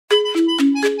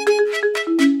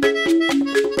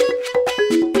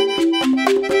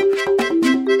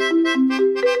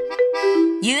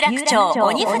楽町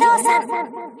鬼不動産。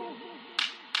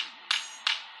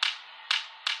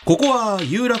ここは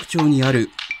有楽町にある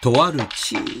とある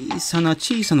小さ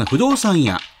な不動産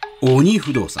屋、鬼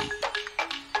不動産。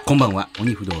こんばんは、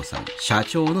鬼不動産社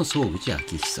長の総口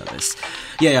昭久です。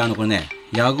いやこれね、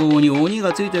屋号に鬼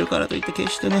がついてるからといって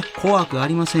決してね、怖くあ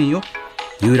りませんよ。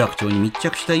有楽町に密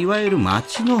着したいわゆる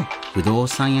町の不動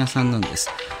産屋さんなんです。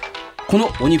こ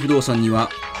の鬼不動産には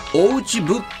おうち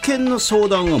物件の相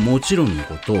談はもちろんの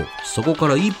こと、そこか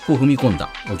ら一歩踏み込んだ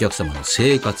お客様の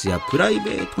生活やプライ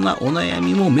ベートなお悩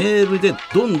みもメールで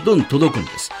どんどん届くん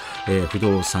です。不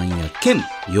動産屋兼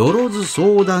よろず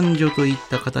相談所といっ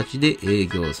た形で営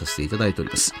業させていただいており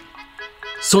ます。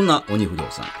そんな鬼不動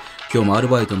産、今日もアル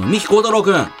バイトの三木幸太郎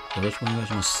くん、よろしくお願い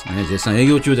します、ね、絶賛営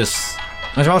業中です。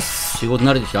お願いします。仕事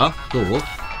慣れてきた？どう？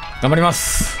頑張りま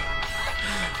す。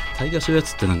大概そういうや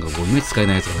つってなんかこうイメージ使え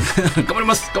ないやつが頑張り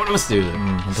ますっていう。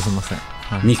本当すみません。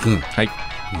みきくん。はい。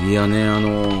いやね、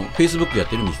Facebook やっ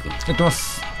てるみきくん。やってま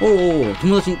す。友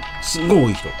達すごい多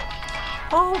い人。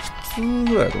普通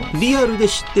ぐらいだと思う。リアルで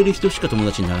知ってる人しか友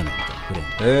達にならないみたい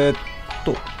なフレン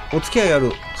ド。お付き合いあ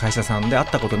る会社さんで会っ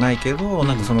たことないけど、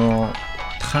なんかその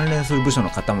関連する部署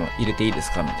の方も入れていいで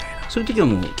すかみたいな。そういう時は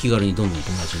もう気軽にどんどん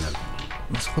友達になる。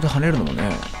そこで跳ねるのもね、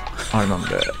あれなん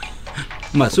で。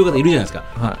まあそういう方いるじゃないですか、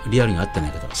はい、リアルに会ってな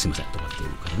い方はすいませんとかっていう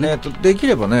からね、でき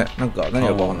ればね、なんか何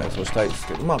やるか分かんないけどそうしたいです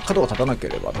けど、まあ角が立たなけ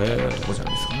ればみたいなとこじゃ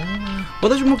ないですかね。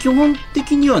私も基本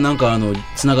的にはなんか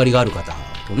つながりがある方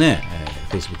とね、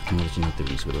Facebook 友達になってる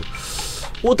んですけど、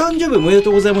お誕生日おめでと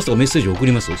うございますとかメッセージ送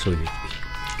ります？そういう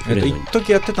一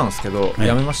時やってたんですけど、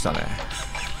やめましたね。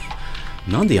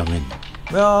なんでやめんの？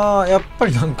いややっぱ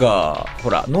りなんかほ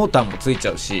ら濃淡もついち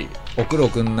ゃうし、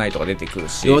送んないとか出てくる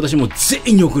し、私もう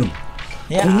全員に送るもん。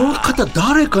この方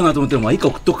誰かなと思っても、まあいいか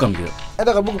送っとくかみたいな。だ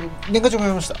から僕年賀状もや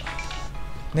めました。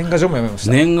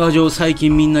年賀状最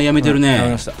近みんなやめてるね。や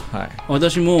めました。はい。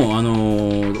私も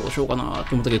どうしようかな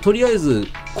と思ったけど、とりあえず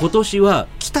今年は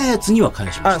来たやつには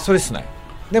返しました。それですね。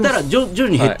だから徐々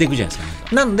に減っていくじゃないです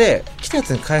か。なんで来たやつ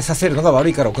に返させるのが悪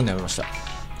いから送るのやめました。だ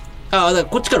から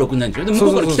こっちから送んないんですよ。で向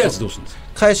こうから来たやつどうするんですか？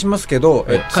返しますけど、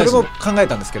それも考え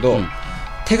たんですけど、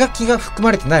手書きが含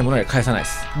まれてないものには返さないで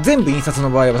す。全部印刷の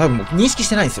場合は多分もう認識し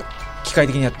てないんですよ。機械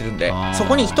的にやってるんで、そ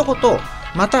こに一言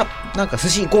またなんか寿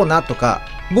司行こうなとか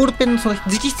ボールペンのその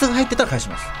直筆が入ってたら返し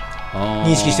ます。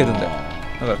認識してるんで。だ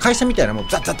から会社みたいなもう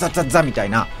ザみたい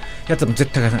なやつはもう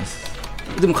絶対返さないです。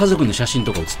でも家族の写真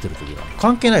とか写ってる時は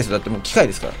関係ないですよ。だってもう機械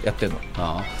ですからやってるの。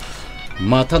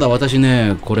まあただ私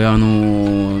ね、これ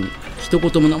一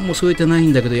言も何も添えてない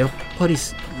んだけど、やっぱり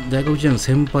大学時代の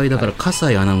先輩だから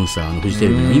笠井アナウンサーフジテ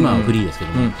レビの今はフリーですけ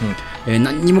ども、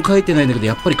何にも書いてないんだけど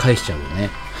やっぱり返しちゃうよね。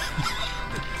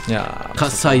いや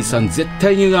笠井さん絶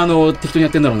対に適当にや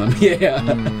ってんだろうな。いや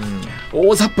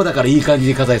大雑把だからいい感じ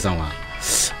で笠井さんは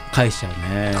返しちゃう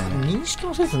ね。認識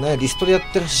もせずね、リストでやっ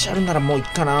てらっしゃるならもういい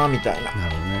かなみたいな。な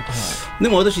るほどね。で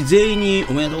も私全員に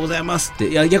おめでとうございますって、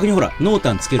いや逆にほら濃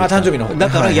淡つける誕生日の方だ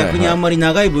から逆にあんまり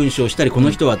長い文章をしたり、こ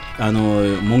の人は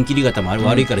紋切り方も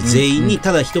悪いから全員に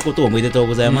ただ一言おめでとう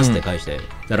ございますって返して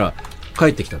たら帰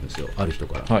ってきたんですよ、ある人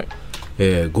から、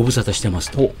ご無沙汰してま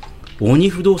すと、鬼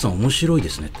不動産面白いで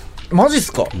すね。マジっ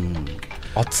すか？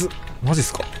熱っ。マジっ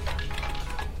すか？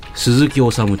鈴木治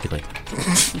って書いて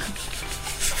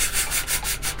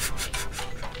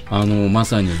ある。ま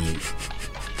さに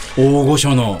大御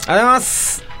所の。ありがとうございま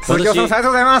す。鈴木治さん、ありがとう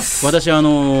ございます。私こ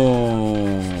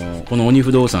の鬼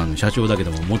不動産社長だけ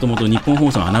ども、もともと日本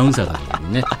放送のアナウンサーだった時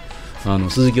にね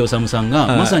鈴木治さんが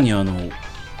まさに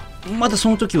まだそ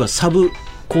の時はサブ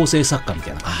構成作家み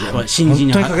たいな感じで新人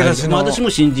に入って、私も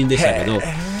新人でしたけど、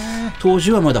当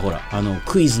時はまだほら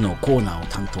クイズのコーナーを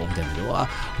担当みたいなので、わ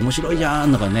面白いじゃ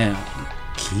んとかね、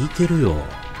聞いてるよ。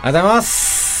ありがとうございま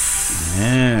す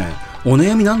ね。お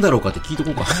悩みなんだろうかって聞いとこ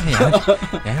うか。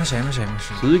やりましょう。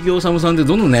鈴木治さんって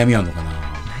どんな悩みあるのかな。な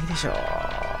いでしょ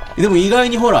う。でも意外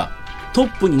にほらト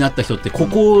ップになった人ってこ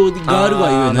こがある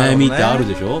わいう悩みってある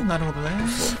でしょ。なるほど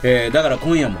ね。だから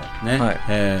今夜も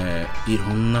ね、いろ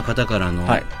んな方からの、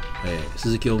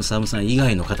鈴木治さん以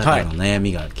外の方からの悩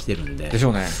みが来てるんで、でし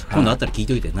ょうね。今度あったら聞い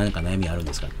といて、何か悩みあるん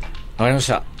ですかって。わかりまし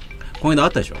た。今度あ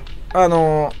ったでしょ。い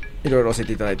ろいろ教え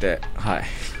ていただいて、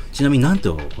ちなみになん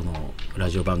とこのラ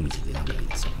ジオ番組で何かいい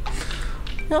ですか？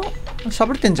いや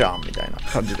喋れてんじゃんみたいな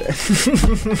感じで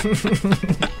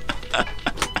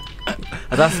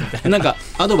なんか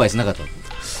アドバイスなかった？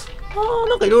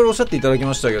なんかいろいろおっしゃっていただき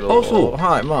ましたけど、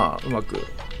まあうまく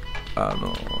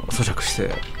咀嚼し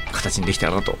て形にできた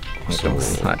らなと思ってま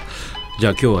す。じ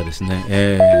ゃあ今日はですね、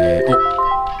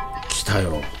来た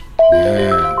よ。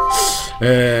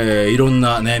いろん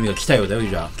な悩みが来たようだよ。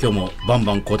じゃあ今日もバン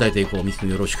バン答えていこう。みきくん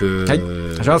よろしく。はい、お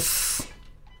願いします。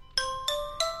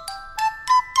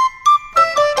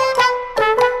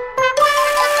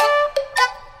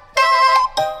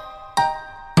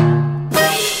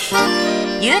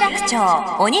有楽町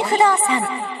鬼不動産。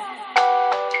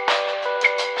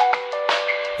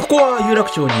ここは有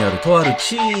楽町にあるとある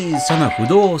小さな不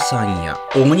動産屋、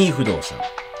鬼不動産。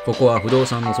ここは不動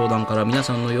産の相談から皆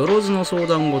さんのよろずの相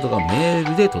談事がメー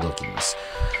ルで届きます。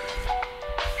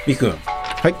みきくん、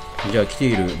はい、じゃあ来て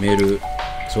いるメール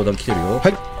相談来てるよ。は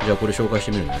い、じゃあこれ紹介し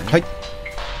てみるね。はい。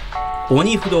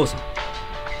鬼不動産、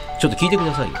ちょっと聞いてく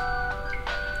ださいよ。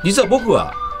実は僕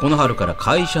はこの春から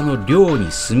会社の寮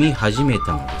に住み始め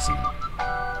たのですが、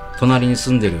隣に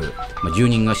住んでる住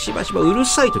人がしばしばうる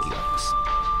さい時があります。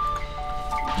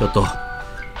ちょっと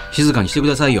静かにしてく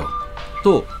ださいよ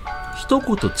と一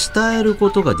言伝えるこ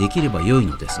とができれば良い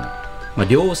のですが、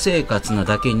寮生活な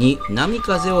だけに波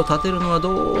風を立てるのは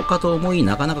どうかと思い、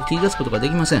なかなか切り出すことがで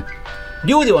きません。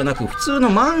寮ではなく普通の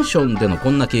マンションでのこ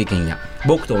んな経験や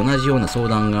僕と同じような相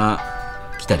談が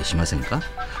来たりしませんか？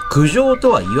苦情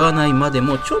とは言わないまで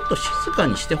もちょっと静か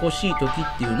にしてほしい時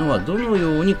っていうのはどの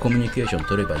ようにコミュニケーション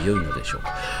取ればよいのでしょう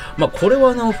か。これ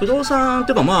は不動産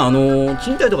というか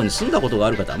賃貸とかに住んだことが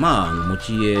ある方、持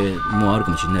ち家もある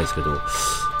かもしれないですけど、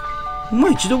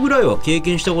一度ぐらいは経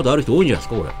験したことある人多いんじゃない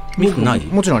ですか。これ見てない？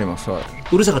もちろんあります。はい、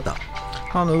うるさかった？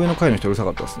上の階の人うるさ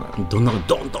かったですね。どんな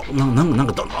ドンドンなん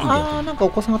かドンドンってなんかお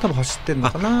子さんが多分走ってるの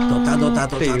かな、ドタドタ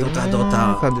ドタドタド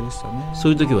タ感じでしたね。そ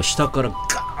ういう時は下からガ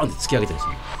ーンって突き上げてるんです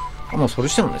よ。それ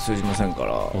してもね通じませんか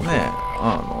らね。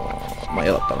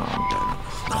嫌だったなみたい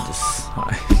な感じです。は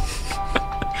い。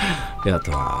嫌だっ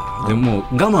たな。でも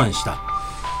我慢した。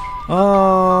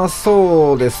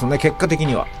そうですね、結果的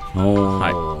には。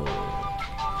は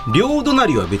い。両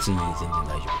隣は別に全然大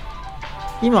丈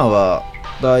夫。今は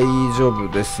大丈夫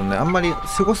ですね。あんまり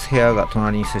過ごす部屋が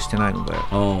隣に接してないので。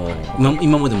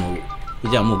今までも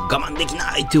じゃあもう我慢でき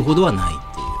ないっていうほどはないっていう。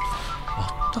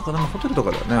だからホテルと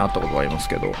かではねあったことはあります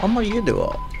けど、あんまり家で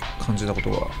は感じたこと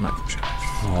がないかもしれな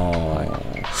い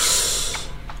で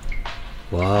す。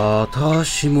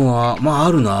私もあ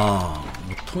るな。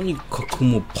とにかく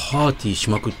もうパーティーし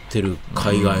まくってる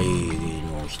海外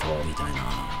の人みたいな、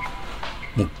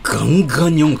もうガンガ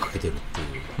ンに音楽かけてるってい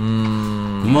う。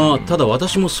ただ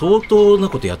私も相当な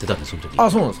ことやってたんですその時。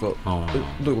そうなんですか。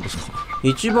どういうことですか。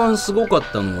一番すごかっ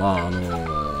たのは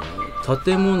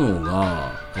建物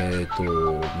が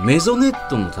メゾネッ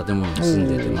トの建物に住ん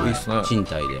でて、賃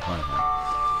貸で、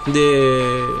で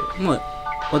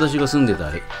私が住んでた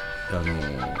幡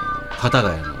ヶ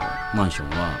谷のマンション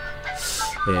は、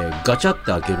ガチャっ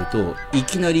て開けるとい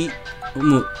きなり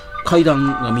もう階段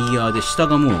が右側で、下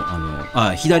がもう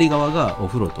左側がお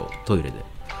風呂とトイレ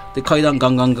で階段ガ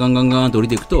ンガンと降り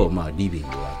ていくと、リビング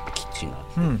があってキッチンがあ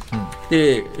っ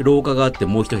て、で廊下があって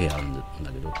もう一部屋あるんだ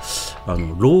けど、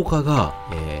廊下が、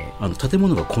建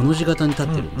物がコの字型に立っ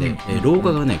てるんで、廊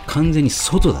下がね完全に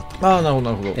外だった。なるほ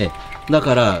どなるほど。だ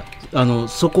から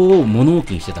そこを物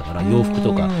置にしてたから、洋服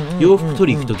とか洋服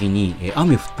取り行くときに、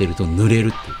雨降ってると濡れ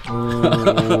るって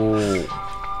いう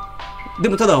で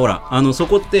もただほらそ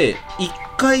こって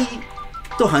1階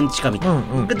と半地下みたい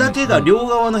な、だけが両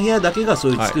側の部屋だけがそ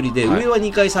ういう作りで、上は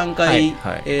2階3階、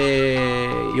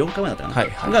4階までだった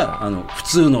かな、が普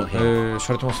通の部屋。し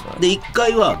ゃれてますね。で1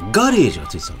階はガレージが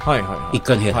ついてたの、1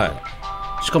階の部屋だか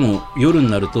ら、しかも夜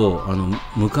になると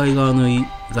向かい側の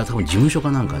が多分事務所か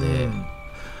なんかで、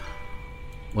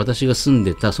私が住ん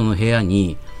でたその部屋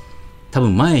に多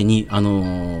分前に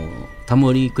タ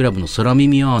モリクラブの空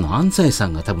耳アワーの安西さ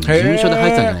んが多分事務所で入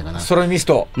ってたんじゃないかな。空耳ス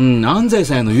ト。安西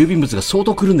さんへの郵便物が相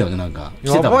当来るんだよね。なんか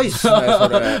やばいっすねそ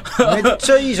れ。めっ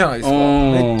ちゃいいじゃないですか。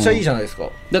めっちゃいいじゃないですか。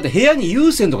だって部屋に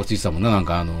有線とかついてたもんな。なん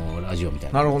かラジオみた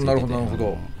いな。なるほどなるほどなるほど。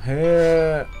へ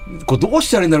え。これどう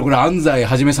したらいいんだろう。これ安西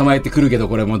はじめさまへって来るけど、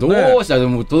これもうどうしたら、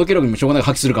もう届けるにもしょうがない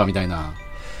破棄するかみたいな。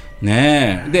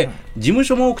ねえ。で事務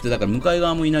所も多くて、だから向かい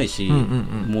側もいないし、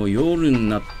もう夜に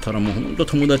なったらもう本当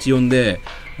友達呼んで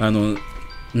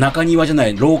中庭じゃな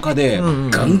い廊下でガ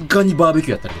ンガンにバーベキュ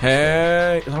ーやったりとかして、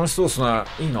へえ、楽しそうですね。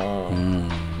いいな。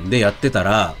でやってた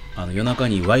ら夜中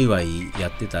にワイワイや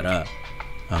ってたら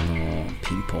ピ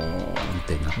ンポーンっ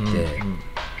てなって、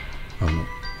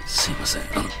すいません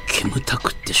煙た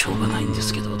くってしょうがないんで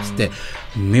すけどつって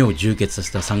目を充血さ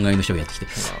せた3階の人がやってきて、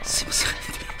すいません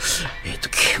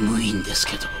煙いんです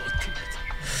けど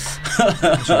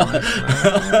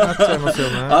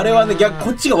あれはね逆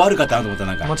こっちが悪かったなと思った。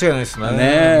なんか間違いないですね。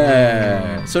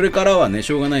ねそれからはね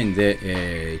しょうがないん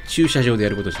で、駐車場でや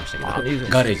ることをしましたけど、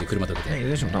ガレージで車止めて、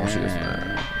楽しいですね。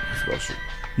素晴らしい。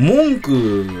文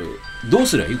句どう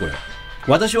すりゃいいこれ。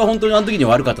私は本当にあの時に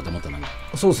悪かったと思ったのに。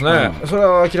そうですね、それ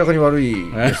は明らかに悪い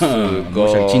ですが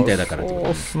賃貸だからってこと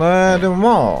そうですね。で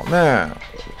も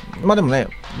でもね、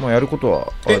やることは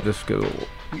あれですけど、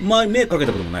目かけ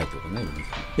たこともないってことね。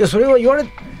いや、それは言われ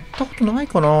たことない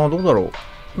かな。どうだろ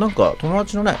う。なんか友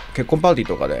達のね結婚パーティー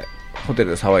とかでホテ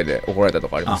ルで騒いで怒られたと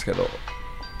かありますけど、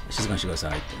静かにしてくださ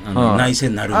いって内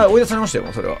戦になる。追い出されましたよ、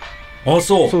それは。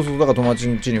そうだから友達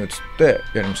の家に移って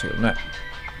やりましたけどね。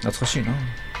懐かしいな。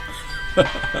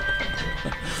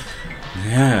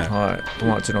ねえ、はい、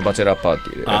友達のバチェラーパーテ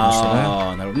ィーでやりました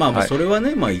ね。なるほど。それは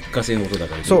ね、一過性のことだ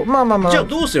から。そう、じゃあ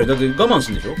どうする？だって我慢す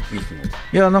るんでしょ？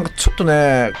いや、なんかちょっと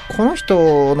ね、この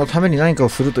人のために何かを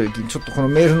するというちょっとこの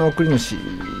メールの送り主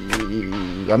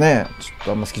がね、ちょっ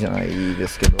とあんま好きじゃないで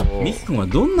すけど。ミキ君は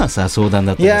どんな相談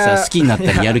だったら好きになっ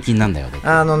たりやる気になるんだよ。いつも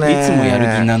やる気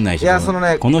にならないし、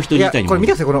この人自体にも。これ見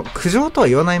てください、この苦情とは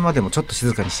言わないまでもちょっと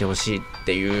静かにしてほしいっ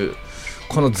ていう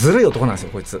このずるい男なんですよ、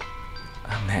こいつ。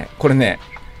これね、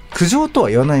苦情とは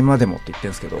言わないまでもって言って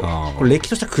るんですけど、これ歴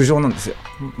とした苦情なんですよ。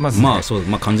まずね、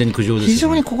完全に苦情ですよね。非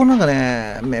常にここなんか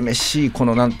ね、めめしいこ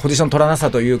のポジション取らな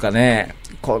さというかね、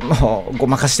このご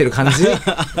まかしてる感じ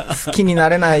好きにな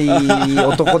れない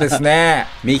男ですね。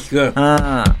ミキ君、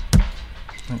なんか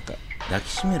抱き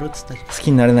しめろっつったじゃん。好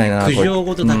きになれないな。苦情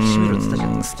ごと抱きしめろっつったじゃ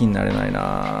ん。好きになれない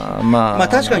な。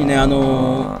確かにね、こ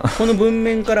の文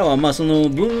面からはその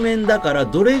文面だから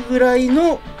どれぐらい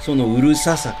のそのうる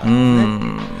ささか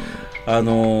ね。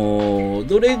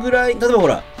どれぐらい、例えばほ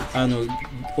ら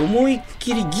思いっ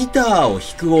きりギターを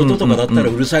弾く音とかだったら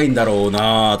うるさいんだろう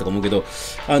なとか思うけど、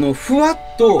ふわっ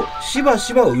としば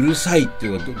しばうるさいってい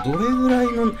うのはどれぐらい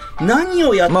の何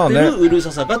をやってるうる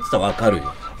ささかって言ったら分かる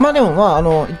よ。で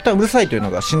も一旦うるさいというの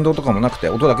が振動とかもなくて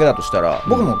音だけだとしたら、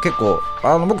僕も結構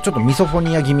僕ちょっとミソフォ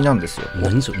ニア気味なんですよ。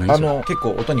何それ結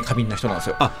構音に過敏な人なんです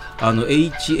よ。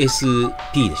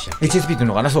HSP でした。HSP っていう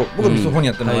のかな。そう、僕はミソフォニ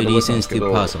アってのがあるんですけ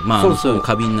ど、そう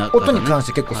過敏な音に関し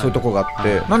て結構そういうとこがあっ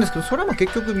て、なんですけど、それは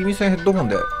結局耳栓ヘッドホン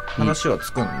で話は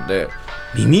つくんで。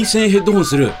耳栓ヘッドホン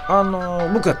する？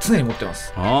僕は常に持ってま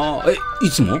す。い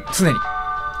つも？常に。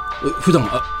普段こ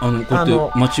うやっ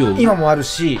て街を今もある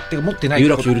し、てか持ってない有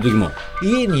楽町いる時も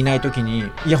家にいない時に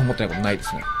イヤホン持ってないことないで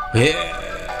すね。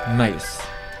ないです。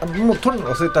もう取る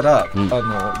の忘れたら、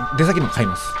出先も買い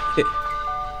ます。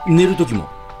寝る時も？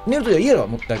寝る時は家は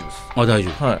持って大丈夫です。大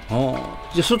丈夫。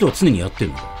じゃあ外は常にやって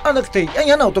るの？なくて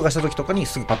嫌な音がした時とかに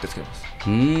すぐパッてつけます。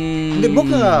で、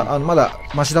僕がまだ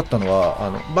マシだったの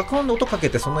は爆音で音かけ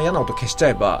てそんな嫌な音消しちゃ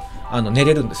えば寝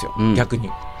れるんですよ、逆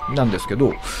に。なんですけ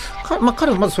ど、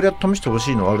彼はまずそれは試してほし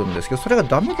いのはあるんですけど、それが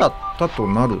ダメだったと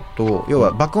なると、要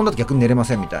は爆音だと逆に寝れま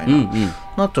せんみたいな、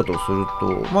なっちゃうとする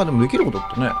と、でもできること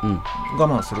ってね、我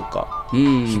慢するか、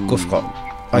引っ越すか、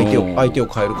相手を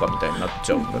変えるかみたいになっ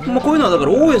ちゃうんだね。こういうのはだか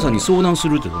ら大家さんに相談す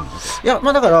るってことなんですか？いや、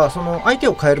だからその相手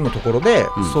を変えるのところで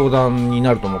相談に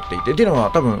なると思っていて、っていうの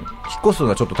は多分引っ越すの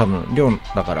がちょっと多分量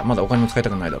だからまだお金も使いた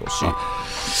くないだろうし。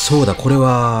そうだ、これ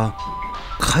は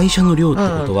会社の寮って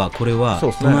ことは、これは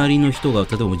隣の人が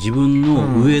例えば自分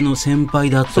の上の先輩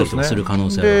だったりとかする可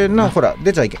能性がある、でほら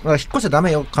出ちゃいけない、引っ越しちゃダ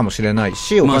メよかもしれない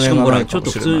し、お金がないかも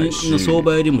しれないし、ちょっと普通の相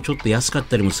場よりもちょっと安かっ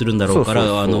たりもするんだろうから、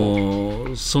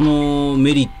その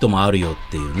メリットもあるよ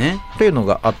っていうねっていうの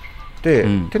があって、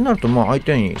ってなると相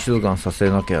手に静かにさせ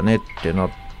なきゃねってな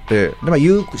って、で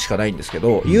言うしかないんですけ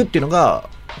ど、言うっていうのが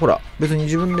ほら別に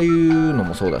自分で言うの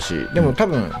もそうだし、でも多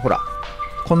分ほら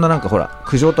こんななんかほら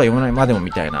苦情とは言わないまでもみ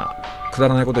たいなくだ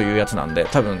らないことを言うやつなんで、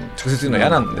多分直接言うの嫌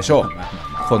なんでしょう、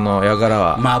この輩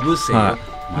は。まぶせよ、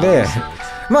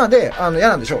で嫌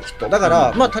なんでしょうきっと。だか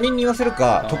ら他人に言わせる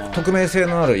か、匿名性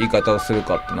のある言い方をする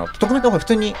かってなって、匿名の方が普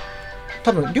通に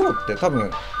多分寮って多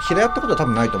分平やったことは多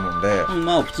分ないと思うんで、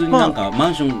普通になんかマ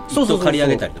ンションと借り上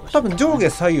げたりとかして、多分上下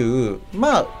左右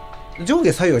上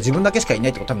下左右は自分だけしかいな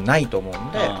いってことは多分ないと思う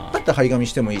んで、だったら張り紙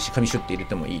してもいいし、紙シュッて入れ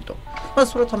てもいいと、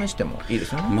それを試してもいいで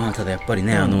すよね。ただやっぱり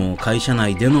ね、会社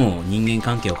内での人間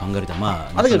関係を考えると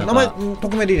だけど名前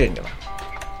匿名で入れるんだから。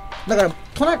だか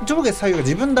ら上下左右が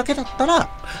自分だけだったら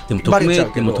バレちゃ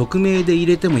うけど、でも匿名で入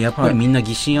れてもやっぱりみんな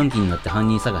疑心暗鬼になって犯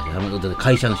人探しで、だって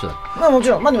会社の人だ。もち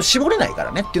ろんでも絞れないか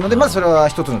らねっていうので、まずそれは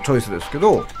一つのチョイスですけ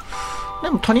ど、で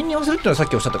も他人に言わせるっていうのはさっ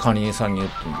きおっしゃった管理人さんに言う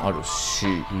っていうのもあるし、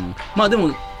で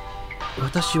も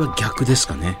私は逆です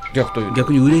かね。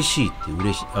逆に嬉しいって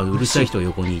うるさい人が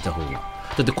横にいた方が、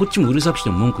だってこっちもうるさくして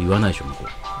も文句言わないでしょ、向こ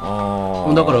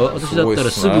う。だから私だった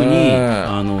らすぐ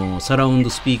にサラウンド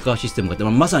スピーカーシステムがあって、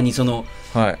まさにその、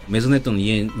メゾネットの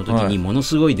家の時にもの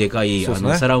すごいでかい、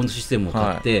サラウンドシステムを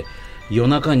買って、夜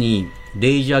中にレ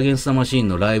イジ・アゲンスト・マシーン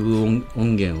のライブ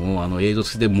音源を映像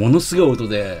付きでものすごい音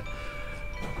で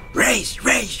レレイジ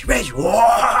レイジレイジお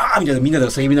ーみたいなみんなで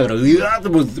叫びながらうわーっと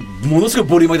ものすごい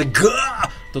ボリュームでグワー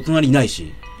ッと隣いない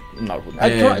し。なるほど。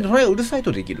隣がうるさい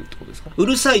とできるってことですか？う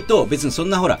るさいと別にそん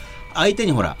なほら相手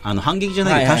にほら反撃じゃ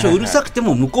ないけど多少うるさくて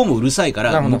も向こうもうるさいか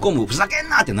ら向こうもふざけん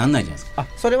なってなんないじゃないですか。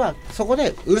それはそこ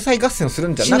でうるさい合戦をする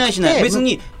んじゃなくてしない別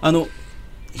にいや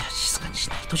静かにし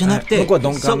ないとじゃなくて、向こうは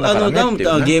鈍感だからねってい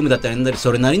うね。ゲームだったり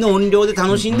それなりの音量で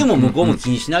楽しんでも向こうも気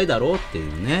にしないだろうってい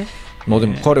うね。まあで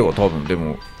も彼は多分で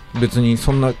も別に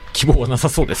そんな希望はなさ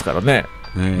そうですからね。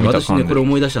私ねこれ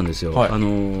思い出したんですよ。はい、と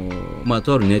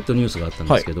あるネットニュースがあったん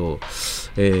ですけど、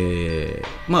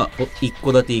一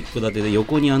戸建て一戸建てで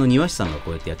横に庭師さんが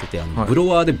こうやってやっててブロ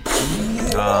ワーでブ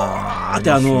ワーっ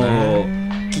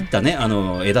て切ったね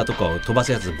枝とかを飛ば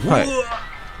すやつでブワー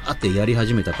ってやり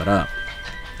始めたから、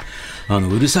う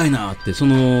るさいなってそ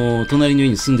の隣の家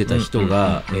に住んでた人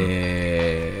が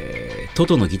ト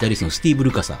トのギタリストのスティーブ・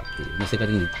ルカサーっていう、世界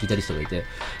的にギタリストがいて、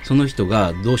その人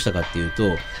がどうしたかっていう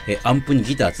とアンプに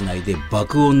ギターつないで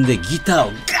爆音でギターを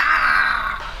ガ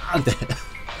ーンっ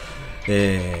て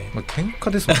喧嘩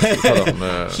ですもんね。ただね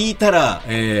弾いたら、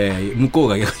向こう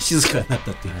が静かになっ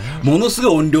たっていう、ものす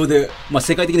ごい音量で、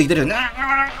世界的なギタリストが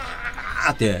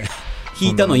ガーって弾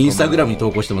いたのをインスタグラムに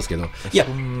投稿してますけど、いや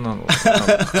そんなの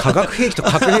化学兵器と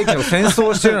核兵器の戦争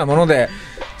をしてるようなもので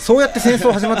そうやって戦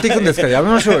争始まっていくんですからやめ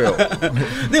ましょうよ。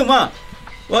でも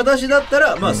私だった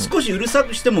ら、少しうるさ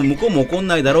くしても向こうも怒ん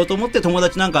ないだろうと思って友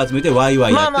達なんか集めてワイ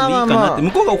ワイやってもいいかなって、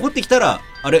向こうが怒ってきたら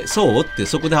あれそうって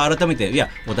そこで改めていや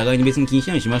お互いに別に気にし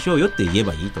ないようにしましょうよって言え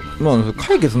ばいいと思います。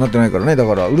解決になってないからね。だ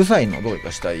からうるさいのをどうに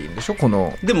かしたいんでしょこ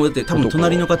の。でもだって多分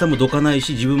隣の方もどかない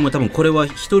し自分も多分これは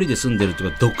一人で住んでるとい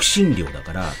うか独身寮だ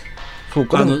から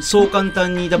そう簡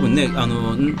単に多分ね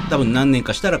多分何年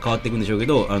かしたら変わっていくんでしょうけ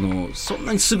どそん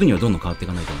なにすぐにはどんどん変わってい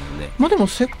かないと思うので、でも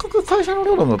せっかく会社の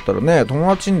寮だったらね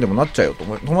友達にでもなっちゃうよと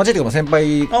思う。友達っていうか先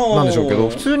輩なんでしょうけど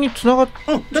普通につながっち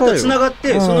ゃうよ。だったらつながっ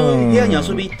てその部屋に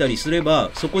遊び行ったりすれば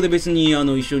そこで別に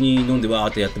一緒に飲んでわ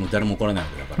ーってやっても誰も怒らないわ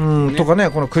けだから、とかね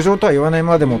この苦情とは言わない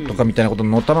までもとかみたいなこと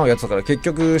に乗ったのやつだから結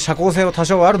局社交性は多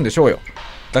少はあるんでしょうよ。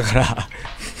だから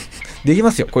でき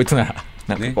ますよこいつなら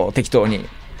なんかこう適当に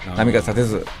波風立て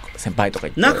ず先輩とか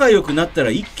言って仲良くなった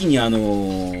ら一気に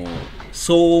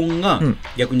騒音が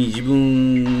逆に自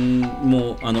分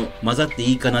も混ざって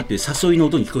いいかなっていう誘いの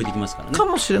音に聞こえてきますからね。か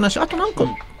もしれないし、あとなんか、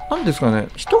なんですかね、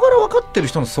人柄分かってる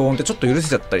人の騒音ってちょっと許せ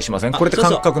ちゃったりしません？これって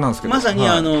感覚なんですけど。まさに、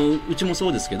うちもそ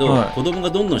うですけど、子供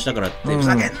がどんどんしたからってふ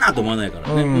ざけんなと思わないか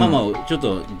らね、ママをちょっ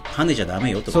と跳ねちゃダ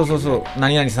メよとか、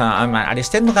何々さんあれし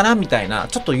てんのかなみたいな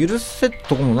ちょっと許せ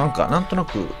とこもなんとな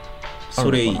くそ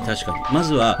れいい。確かにま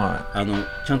ずは、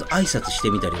ちゃんと挨拶して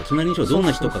みたり隣の人がどん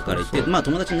な人かから言って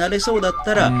友達になれそうだっ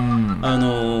たらち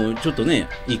ょっとね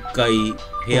一回部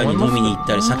屋に飲みに行っ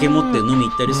たり酒持って飲み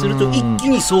行ったりすると一気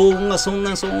に騒音がそん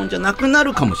な騒音じゃなくな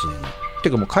るかもしれない。て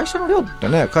いうかもう会社の寮って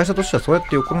ね会社としてはそうやっ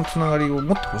て横のつながりを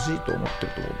持ってほしいと思って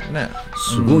るところでね。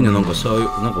すごいね。なんかさ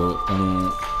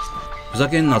ふざ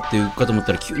けんなっていうかと思っ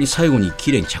たら急に最後に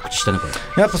綺麗に着地したねこ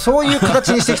れ。やっぱそういう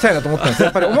形にしていきたいなと思ったんですや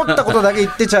っぱり思ったことだけ言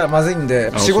ってちゃまずいん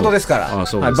で仕事ですから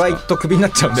バイトクビにな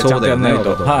っちゃうんでちゃんとやんない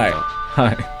と。こ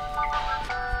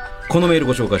のメール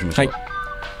ご紹介しましょう。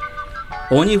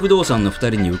鬼不動産の2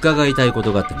人に伺いたいこ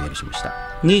とがあってメールしました。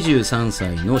23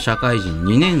歳の社会人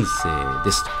2年生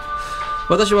ですと。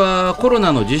私はコロ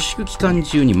ナの自粛期間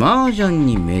中に麻雀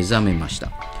に目覚めまし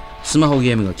た。スマホ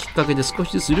ゲームがきっかけで少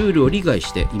しずつルールを理解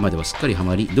して今ではすっかりハ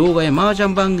マり動画や麻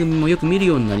雀番組もよく見る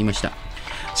ようになりました。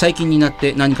最近になっ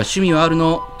て何か趣味はある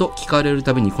のと聞かれる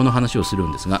たびにこの話をする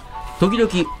んですが時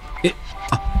々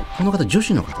この方女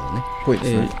子の方だね、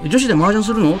女子で麻雀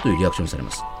するのというリアクションされま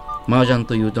す。麻雀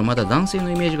というとまだ男性の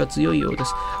イメージが強いようで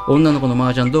す。女の子の麻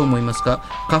雀どう思いますか？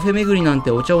カフェ巡りなんて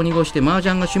お茶を濁して麻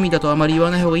雀が趣味だとあまり言わ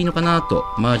ない方がいいのかなと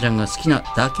麻雀が好きな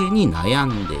だけに悩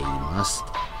んでいます。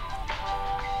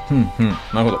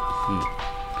なるほど、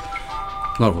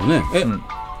なるほどね。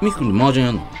ミキ君麻雀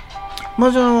やんの？麻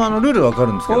雀はルールわか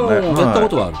るんですけどね。やったこ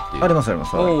とはあるっていう。ありますありま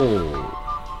す。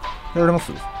やれま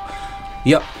す？い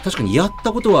や確かにやっ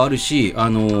たことはあるし、ゲ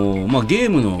ー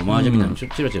ムの麻雀みたいなのち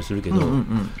らちらするけど、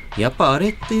やっぱあれ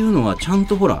っていうのはちゃん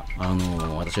とほら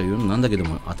私は言うのなんだけど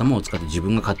も頭を使って自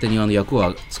分が勝手に役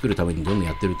を作るためにどんどん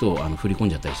やってると振り込ん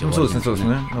じゃったりして、そうです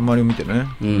ね周りを見てね、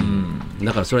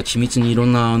だからそれは緻密にいろ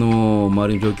んな周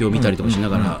りの状況を見たりとかしな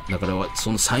がら、だから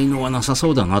その才能はなさ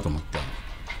そうだなと思って、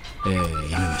や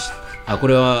めました。こ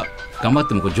れは頑張っ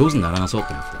てもこれ上手にならなそう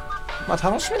と思って。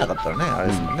楽しめなかったらねあれ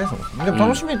ですもんね。でも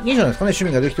楽しめいいじゃないですかね。趣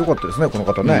味ができてよかったですねこの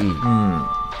方ね。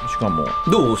しかも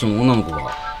どうその女の子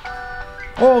が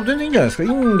全然いいんじゃないですか。いい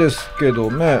んですけ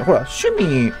どね、ほら趣味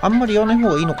にあんまり言わない方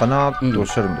がいいのかなっておっ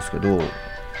しゃるんですけど、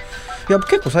いや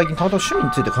結構最近たまたま趣味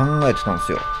について考えてたんで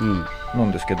すよ、な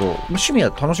んですけど、趣味は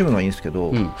楽しむのはいいんですけど、あ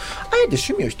えて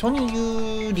趣味を人に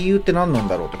言う理由って何なん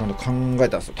だろうって今度考え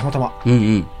たんですよ、たまたま、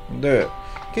で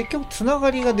結局つなが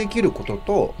りができること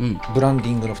と、ブランデ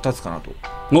ィングの2つかなと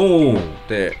思っ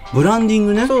て。ブランディン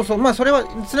グね。そうそう、まあそれは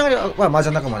つながりは麻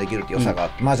雀仲間できるっていう良さがあっ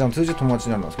て、麻雀を通じて友達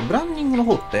になるんですけど、ブランディングの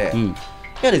方って、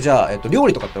やはりじゃあ、料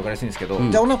理とかって分かりやすいんですけど、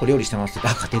じゃあ女の子料理してますって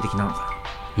家庭的なのか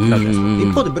な、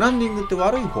一方でブランディングって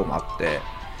悪い方もあって、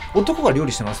男が料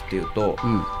理してますっていうと、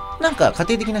なんか家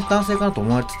庭的な男性かなと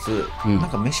思われつつ、なん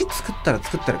か飯作ったら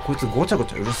こいつごちゃご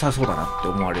ちゃうるさそうだなって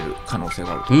思われる可能性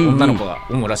があると、女の子が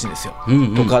思うらしいんですよ、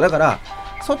とかだから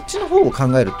そっちの方を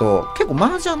考えると結構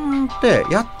麻雀って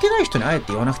やってない人にあえて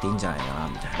言わなくていいんじゃないかな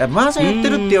みたいな。麻雀やって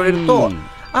るって言われると、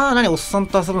何おっさん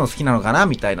と遊ぶの好きなのかな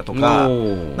みたいなとか、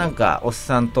なんかおっ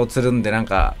さんとつるんでなん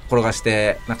か転がし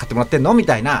てなんか買ってもらってんのみ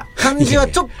たいな感じは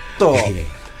ちょっと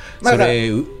それ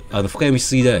深読みし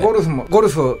すぎだよ。ゴル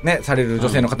フをねされる女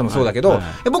性の方もそうだけど、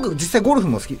僕実際ゴルフ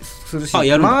も好きするし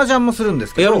麻雀もするんで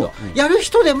すけど、やる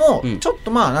人でもちょっ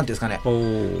となんていうんですかね、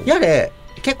やれ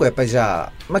結構やっぱりじ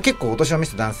ゃあ、結構お年を召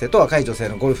した男性と若い女性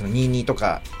のゴルフの22と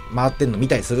か回ってんの見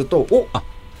たりすると、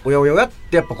おやおやっ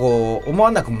てやっぱこう思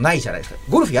わなくもないじゃないですか。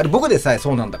ゴルフやる僕でさえ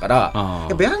そうなんだから、や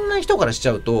っぱやんない人からしち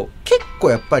ゃうと結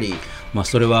構やっぱり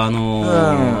それは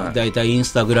だいたいイン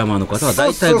スタグラマーの方はだ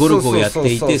いたいゴルフをやっ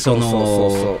ていて、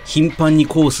頻繁に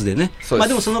コースでね、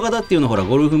でもその方っていうのはほら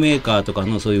ゴルフメーカーとか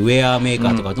のそういうウェアメーカ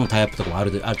ーとかとのタイアップとかもあっ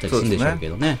たりするんでしょうけ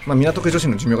どね。港区女子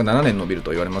の寿命が7年伸びる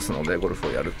と言われますので、ゴルフ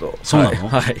をやると。そうなの？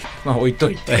はい。置い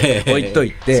といて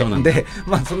でそ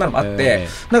んなのもあって、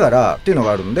だからっていうの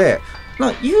があるんで、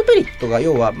ユーベリットが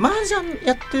要は麻雀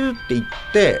やってるって言っ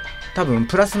て多分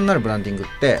プラスになるブランディングっ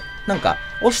てなんか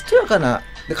おしとやかな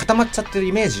で固まっちゃってる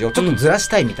イメージをちょっとずらし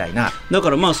たいみたいな、だか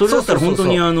らそれだったら本当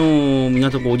に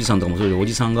港区おじさんとかもそういうお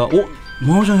じさんが麻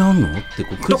雀やんのって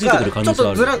こうくっついてくる可能性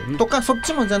ある、ちょっとずらとかそっ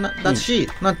ちもだし、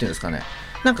なんていうんですかね、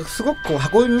なんかすごくこう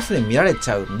箱読み娘に見られ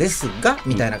ちゃうんですが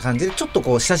みたいな感じでちょっと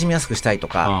こう親しみやすくしたいと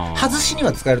か、外しに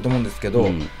は使えると思うんですけど、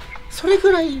それ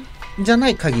ぐらいじゃな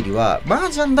い限りは麻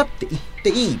雀だって言って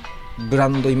いいブラ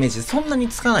ンドイメージそんなに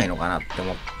つかないのかなって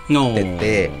思って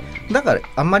て、だから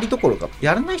あんまりどころか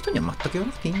やらない人には全く言わ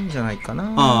なくていいんじゃないかな。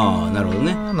なるほど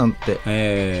ね。なんて、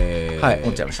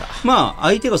思っちゃいました。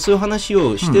相手がそういう話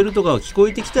をしてるとか聞こ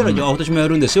えてきたら、じゃあ私もや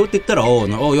るんですよって言ったら、やん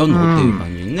のっていう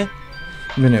感じにね。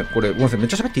でね、これごめんなさい、めっ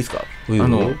ちゃ喋っていいですか？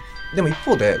でも一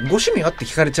方でご趣味はって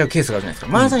聞かれちゃうケースがあるじゃないで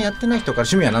すか。麻雀やってない人から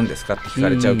趣味は何ですかって聞か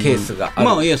れちゃうケースが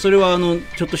ある。いやそれは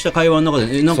ちょっとした会話の中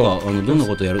でなんかどんな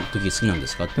ことやるとき好きなんで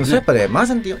すかって、それやっぱね、麻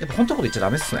雀ってやっぱ本当のこと言っちゃダ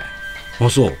メっすね。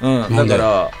そう、だか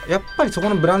らやっぱりそこ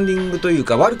のブランディングという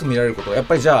か悪く見られることをやっ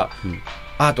ぱりじゃ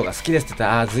あ、アートが好きですって言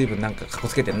ったら随分なんかかっこ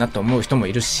つけてるなと思う人も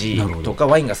いるし、とか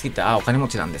ワインが好きってお金持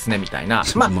ちなんですねみたいな、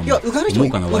要はうがる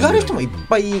人もいっ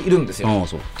ぱいいるんですよっ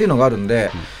ていうのがあるんで、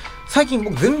最近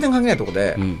僕全然関係ないところ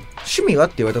で、趣味はっ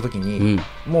て言われた時に、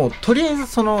もうとりあえず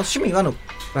その趣味はの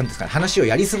なんですかね、話を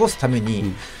やり過ごすため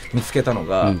に見つけたの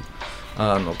が、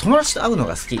友達と会うの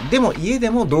が好きでも家で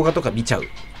も動画とか見ちゃうっ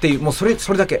ていう、もうそれ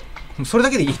だけ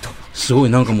でいいと。すごい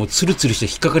なんかもうツルツルして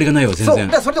引っかかりがないわ全然。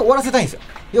だからそれで終わらせたいんですよ。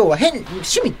要は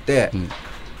趣味って、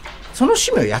その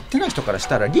趣味をやってない人からし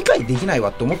たら理解できないわ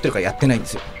って思ってるからやってないんで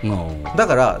すよ。だ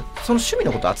からその趣味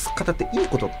のことを熱く語っていい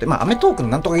ことって、アメトーークの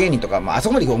なんとか芸人とか、あそ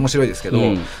こまで面白いですけど、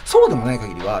そうでもない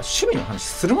限りは趣味の話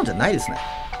するもんじゃないですね。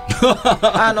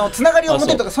つながりを持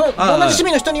てるとか同じ趣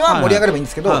味の人には盛り上がればいいんで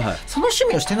すけど、その趣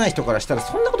味をしてない人からしたら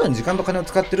そんなことに時間と金を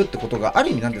使ってるってことがある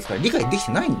意味なんですから理解でき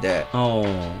てないんで、そ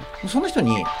の人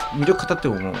に魅力語って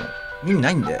ももう意味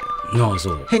ないんで、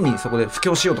変にそこで布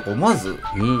教しようとか思わず、み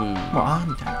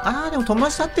たいな、でも友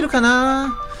達と会ってるか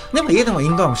な、でも家でもイ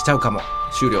ンドアもしちゃうかも、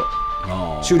終了。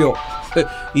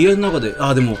家の中で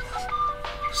でも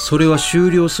それは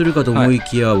終了するかと思い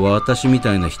きや、私み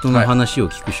たいな人の話を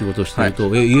聞く仕事をしてる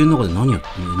と、家の中で何やって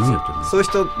るの？そういう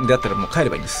人であったらもう帰れ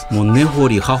ばいいんです。もう根掘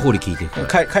り葉掘り聞いて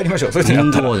帰りましょう。それで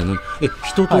人と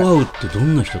会うってど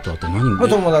んな人と会って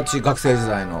友達、学生時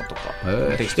代のとか。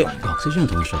学生時代の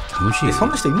友達は楽しい。そん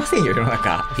な人いませんよ世の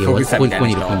中。ここ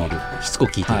にいるしつこ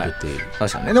く聞いてるっていう。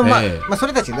確かにね。でもそ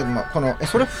れたちでも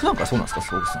それ普段からそうなんですか、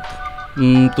そうですね。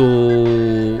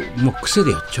癖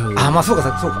でやっちゃう。そう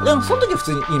か。でもその時は普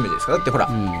通にいいイメージですか。だってほら、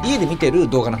家で見てる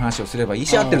動画の話をすればいい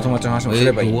し、会ってる友達の話もす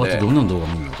ればいいんで。動画ってどんな動画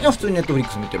見るの？いや普通にネットフリッ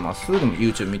クス見てます。でも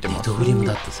YouTube 見てます。ネットフリも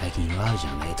だって最近あるじ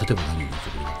ゃない。例えば何見て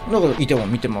る？だからイテウォ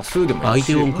ン見てますでもいいし。イ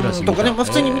テウォンクラスとかね、普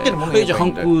通に見てるものがいいんで。じゃあ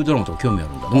韓国ドラマとか興味ある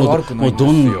んだ。悪くないんですよ。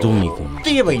どんどん行くっ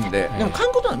て言えばいいんで。でも韓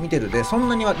国ドラマ見てるでそん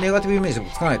なにはネガティブイメージも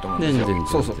つかないと思うんですよ。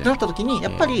そうってなった時にや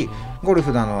っぱりゴル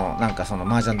フだのなんかその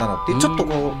麻雀だのってちょっと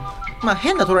こうまあ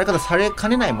変な捉え方されか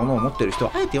ねないものを持ってる人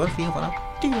はあえて言わなくていいのかなっ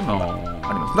ていうのが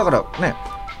あります。だからね、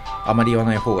あまり言わ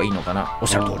ない方がいいのかな。おっ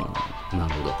しゃる通り。な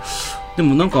るほど。で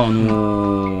もなんか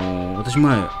私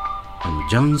前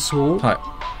雀荘、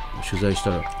取材した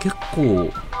ら結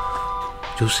構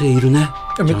女性いるね。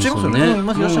めっちゃいますよね。い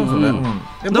らっしゃいますよね。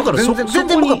だからそ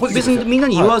こに別にみんな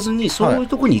に言わずにそういう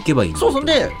とこに行けばいいんだ。そう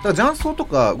で、だから雀荘と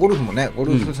かゴルフもね、ゴ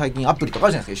ルフ最近アプリとかあ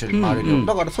るじゃないですか、一緒に回れるよ。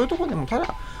だからそういうところでもただ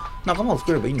仲間を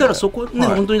作ればいいんだ。だからそこね、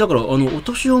本当にだからお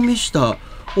年を召した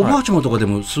おばあちゃまとかで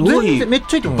もすごいめっ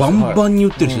ちゃいいと思いバます。ンバンに言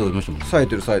ってる人がいましたもんね。冴え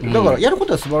てる冴えてる。だからやるこ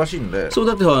とは素晴らしいんで。そう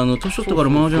だって年取ってから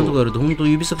麻雀とかやると本当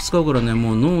指先使うからね、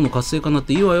もう脳の活性化になっ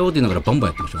ていいわよって言いながらバンバン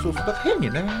やってましたもんね。だから変に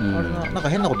ね、なんか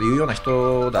変なこと言うような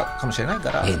人だかもしれない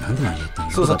から。なんで麻雀やってん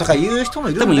の。そうとか言う人も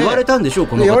いるんで。多分言われたんでしょう、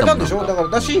この方も。言われたんでしょう。だから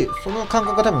だし、その感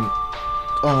覚が多分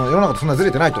世の中とそんなず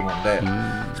れてないと思うんで、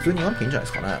普通に言わなきゃいいんじゃない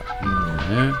ですかね。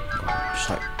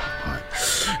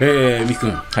みきくん、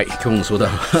今日の相談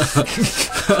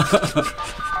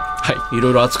い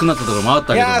ろいろ熱くなったところもあっ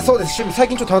たけども。いやそうです。最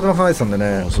近ちょっと頭考えてたんで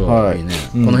ね。いいね。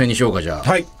この辺にしようか、じゃ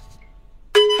あ。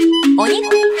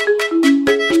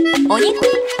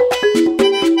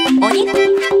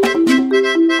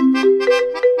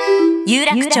有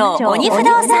楽町鬼不動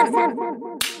産。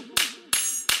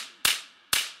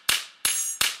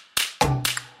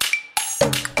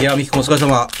いや、みきくんお疲れ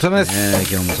様。お疲れ様で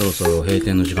す。今日もそろそろ閉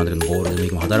店の時間だけど、ゴールデンウィー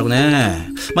クも働くね。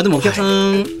まあでもお客さ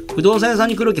ん、不動産屋さん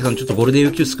に来るお客さんちょっとゴールデンウィ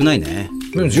ーク中少ないね。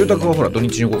でも住宅はほら土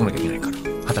日に動かなきゃいけないから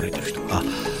働いてる人が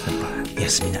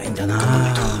休みないんだ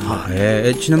な。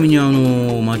ちなみに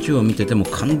街を見てても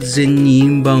完全にイ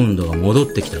ンバウンドが戻っ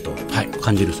てきたと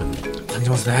感じる人も感じ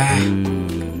ますね。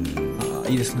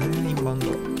いいですね、インバウンド。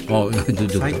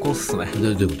最高っすね。ど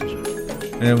ういうことですか。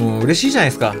もう嬉しいじゃない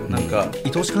ですか。なんか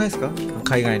愛おしくないですか、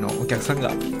海外のお客さんが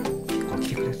こう来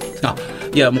てくれる。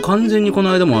いやもう完全にこ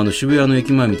の間も渋谷の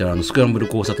駅前見たらスクランブル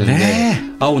交差点で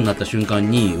青になった瞬間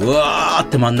にうわーっ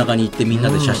て真ん中に行ってみんな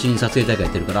で写真撮影大会や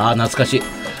ってるから、懐かし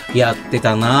い、やって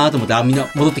たなーと思って、みんな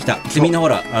戻ってきたで、みんなほ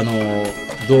ら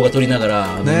動画撮りなが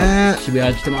ら渋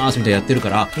谷来てますみたいなやってるか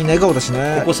ら、みんな笑顔だし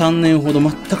ね。ここ3年ほど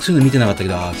全くそういうの見てなかったけ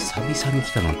ど、久々に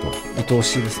来たなと。愛お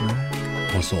しいですね。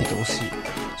そう愛おしい。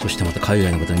そしてまた海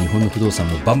外の方は日本の不動産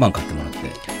もバンバン買ってもらって。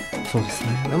そうですね。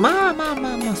まあ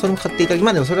それも買っていただき、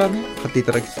でもそれはね買ってい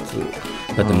ただきつつ、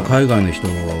だってもう海外の人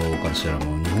からしたら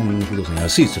もう日本の不動産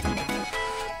安いですよね。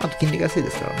あと金利が安い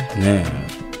ですからね。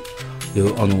で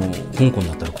香港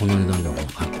だったらこんな値段では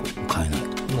買えない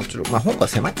と。もちろん香港は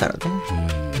狭いからね。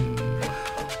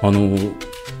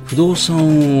不動産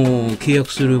を契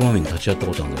約する場面に立ち会った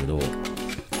ことあるんだけど、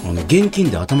現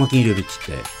金で頭金入れるっつっ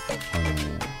て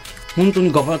本当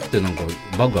にガバってなんか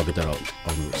バッグ開けたら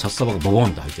札束がボボ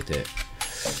ンって入ってて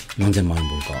何千万円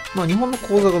分か。日本の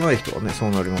口座がない人はねそう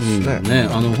なりますしね。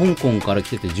香港から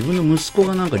来てて自分の息子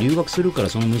がなんか留学するから、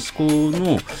その息子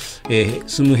の、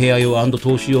住む部屋用&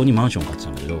投資用にマンション買ってた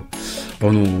んだけど、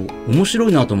面白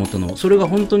いなと思ったの、それが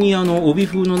本当に帯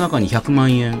封の中に100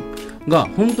万円が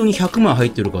本当に100万入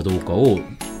ってるかどうかを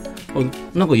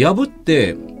なんか破っ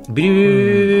てビリビ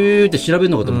リって調べる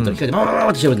のかと思ったら、機械でバ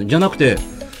ーって調べるんじゃなくて、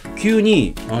急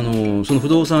にその不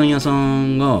動産屋さ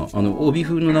んが帯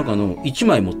封の中の1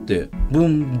枚持ってブ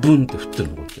ンブンって振ってる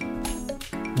の、こうやっ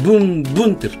てブンブ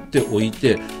ンって振って置い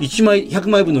て、100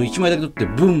枚分の1枚だけ取って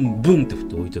ブンブンって振っ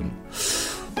て置いてるの。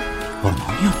あれ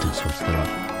何やってんですかって言ったら、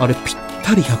あれぴっ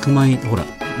たり100枚、ほら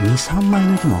 2,3 枚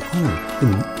抜いても分かんない。で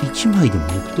も1枚でも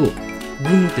抜くとブ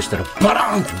ンってしたらバ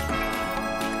ラーンってなる。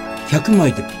100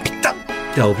枚でピタッっ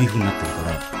て帯封になってるか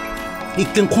ら、一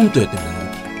見コントやってるんだよね。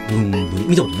ブンブン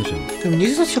見たことないですよね。でも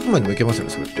偽札100枚でもいけますよね、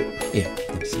それって。で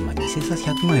も偽札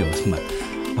100枚は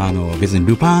別に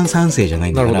ルパン三世じゃな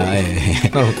いんだから、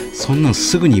そんなの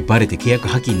すぐにバレて契約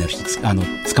破棄になる人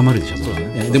捕まるでしょ。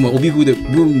でも帯封で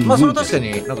ブンブン、それ確か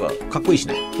になんかかっこいいし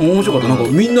ね。面白かった。なんか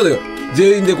みんなで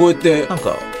全員でこうやってなん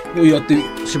かやって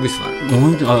渋いっすね。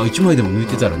1枚でも抜い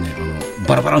てたらね、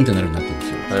バラバランってなるようになってるんです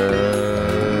よ。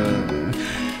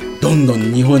どんど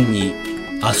ん日本に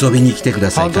遊びに来てくだ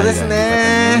さい。本当です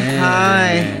ね。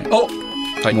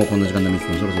もうこんな時間だ、みき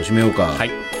くんそろそろ締めようか。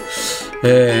お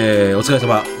疲れ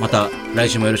様。また来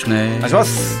週もよろしくね。お願いしま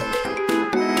す。